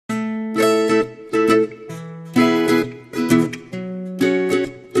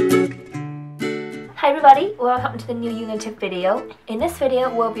everybody, welcome to the new UNI tip video. In this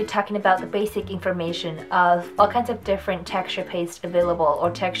video, we'll be talking about the basic information of all kinds of different texture paste available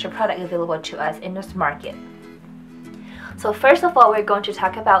or texture product available to us in this market. So first of all, we're going to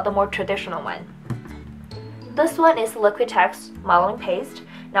talk about the more traditional one. This one is Liquitex modeling paste.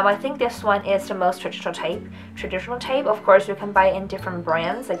 Now I think this one is the most traditional type. Traditional type, of course, you can buy in different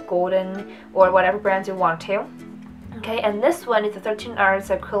brands like Golden or whatever brands you want to. Okay, and this one is a 13 hours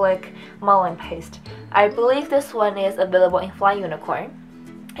acrylic modeling paste. I believe this one is available in Fly Unicorn.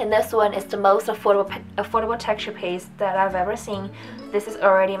 And this one is the most affordable texture paste that I've ever seen. This is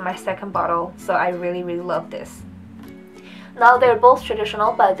already my second bottle, so I really love this. Now they're both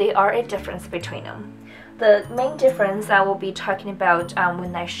traditional, but there are a difference between them. The main difference I will be talking about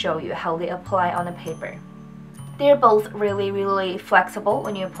when I show you how they apply on the paper. They're both really flexible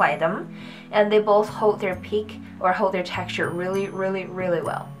when you apply them, and they both hold their peak or hold their texture really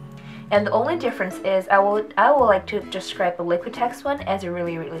well. And the only difference is I would like to describe the Liquitex one as a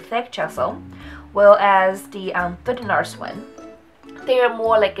really thick gesso, whereas the 13 hours one, they are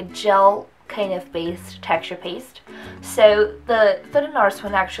more like a gel kind of based texture paste. So the 13 hours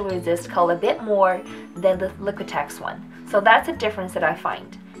one actually resists color a bit more than the Liquitex one. So that's a difference that I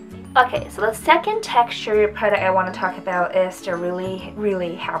find. Okay, so the second texture product I want to talk about is the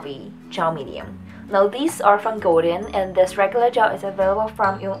really heavy gel medium. Now these are from Golden, and this regular gel is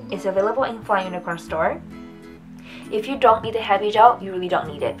available in Fly Unicorn store. If you don't need the heavy gel, you really don't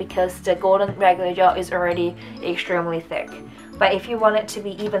need it because the Golden regular gel is already extremely thick. But if you want it to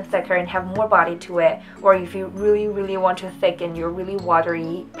be even thicker and have more body to it, or if you really want to thicken your really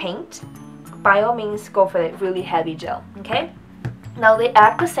watery paint, by all means go for the really heavy gel, okay? Now they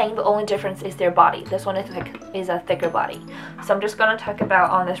act the same, the only difference is their body. This one is a thicker body. So I'm just going to talk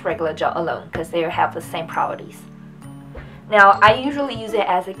about on this regular gel alone because they have the same properties. Now I usually use it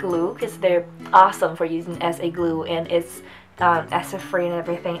as a glue because they're awesome for using as a glue, and it's acid free and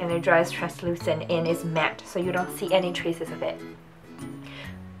everything, and it dries translucent and is matte, so you don't see any traces of it.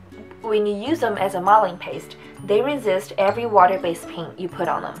 When you use them as a modeling paste, they resist every water-based paint you put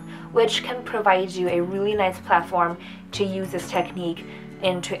on them, which can provide you a really nice platform to use this technique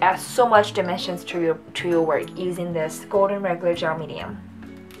and to add so much dimensions to your work using this Golden regular gel medium.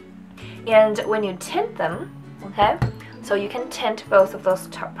 And when you tint them, okay, so you can tint both of those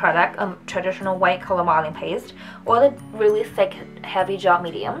products, traditional white color modeling paste or the really thick heavy gel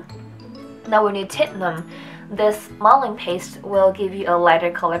medium. Now when you tint them, this modeling paste will give you a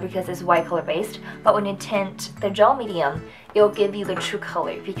lighter color because it's white color based, but when you tint the gel medium, it'll give you the true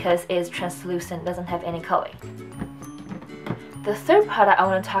color because it's translucent, doesn't have any color. The third product I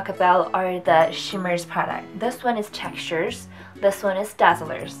want to talk about are the shimmers product. This one is Textures, this one is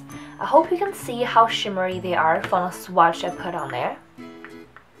DAZZLERZ. I hope you can see how shimmery they are from the swatch I put on there.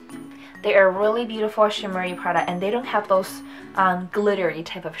 They are really beautiful shimmery product, and they don't have those glittery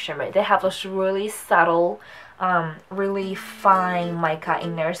type of shimmer. They have those really subtle, really fine mica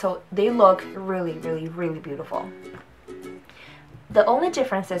in there, so they look really beautiful. The only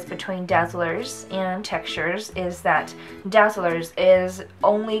differences between DAZZLERZ and Textures is that DAZZLERZ is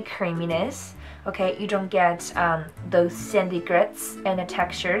only creaminess. Okay, you don't get those sandy grits in the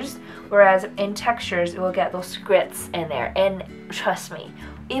Textures, whereas in Textures you will get those grits in there. And trust me,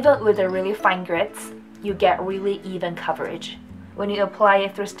 even with the really fine grits, you get really even coverage. When you apply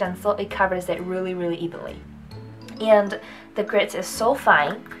it through stencil, it covers it really evenly. And the grits is so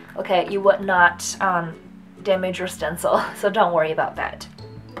fine, okay, you would not damage your stencil, so don't worry about that.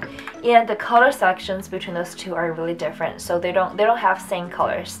 And the color selections between those two are really different, so they don't have same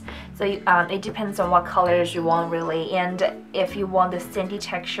colors. So it depends on what colors you want really, and if you want the sandy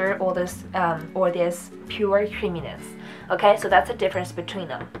texture or this pure creaminess. Okay, so that's the difference between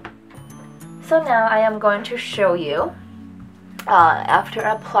them. So now I am going to show you after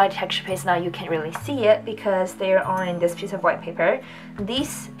I apply texture paste. Now you can't really see it because they are on this piece of white paper.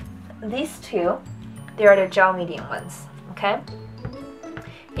 These two, they are the gel medium ones. Okay.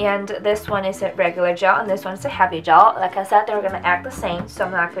 And this one is a regular gel, and this one is a heavy gel. Like I said, they're going to act the same, so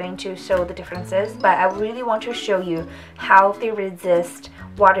I'm not going to show the differences, but I really want to show you how they resist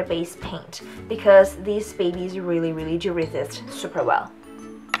water-based paint, because these babies really do resist super well.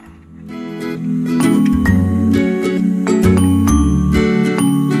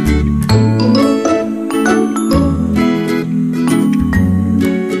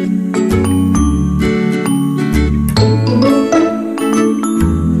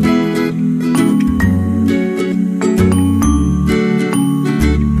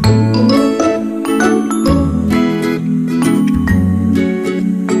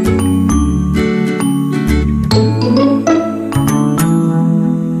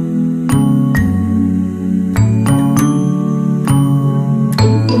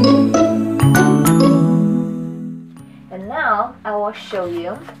 show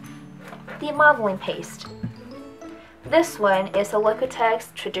you the modeling paste. This one is a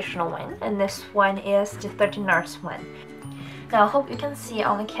Liquitex traditional one, and this one is the 13 Arts one. Now I hope you can see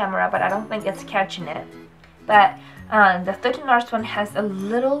on the camera, but I don't think it's catching it. But the 13 Arts one has a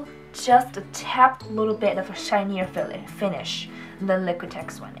little, just a tap little bit of a shinier finish than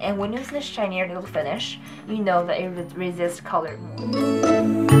Liquitex one. And when it's the shinier little finish, you know that it resists color more.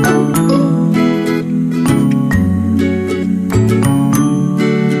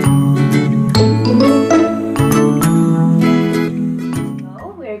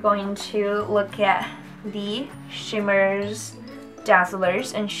 Going to look at the shimmers,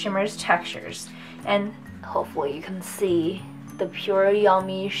 dazzlers, and shimmers textures, and hopefully you can see the pure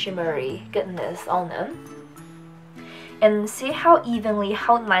yummy shimmery goodness on them, and see how evenly,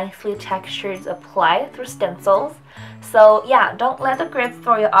 how nicely textures apply through stencils. So yeah, don't let the grids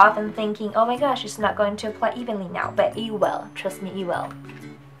throw you off and thinking, oh my gosh, it's not going to apply evenly now, but it will, trust me, it will.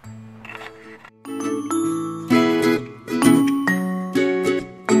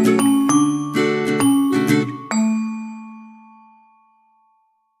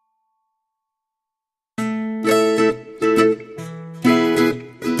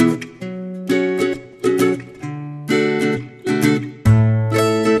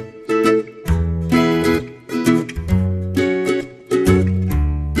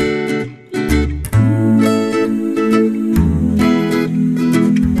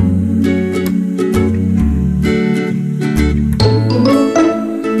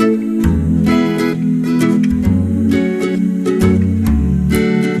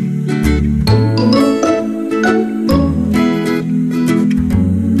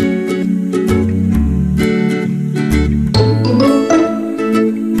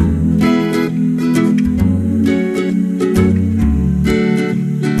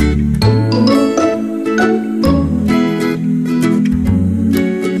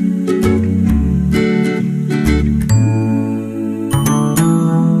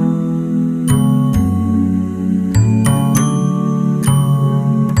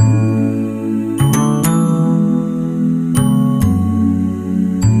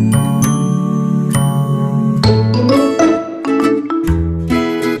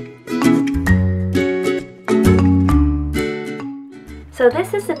 So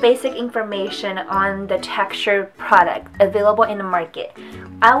this is the basic information on the texture product available in the market.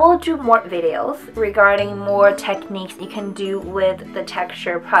 I will do more videos regarding more techniques you can do with the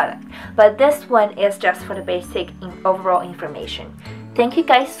texture product, but this one is just for the basic overall information. Thank you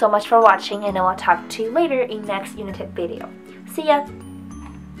guys so much for watching, and I will talk to you later in next Unitip video. See ya!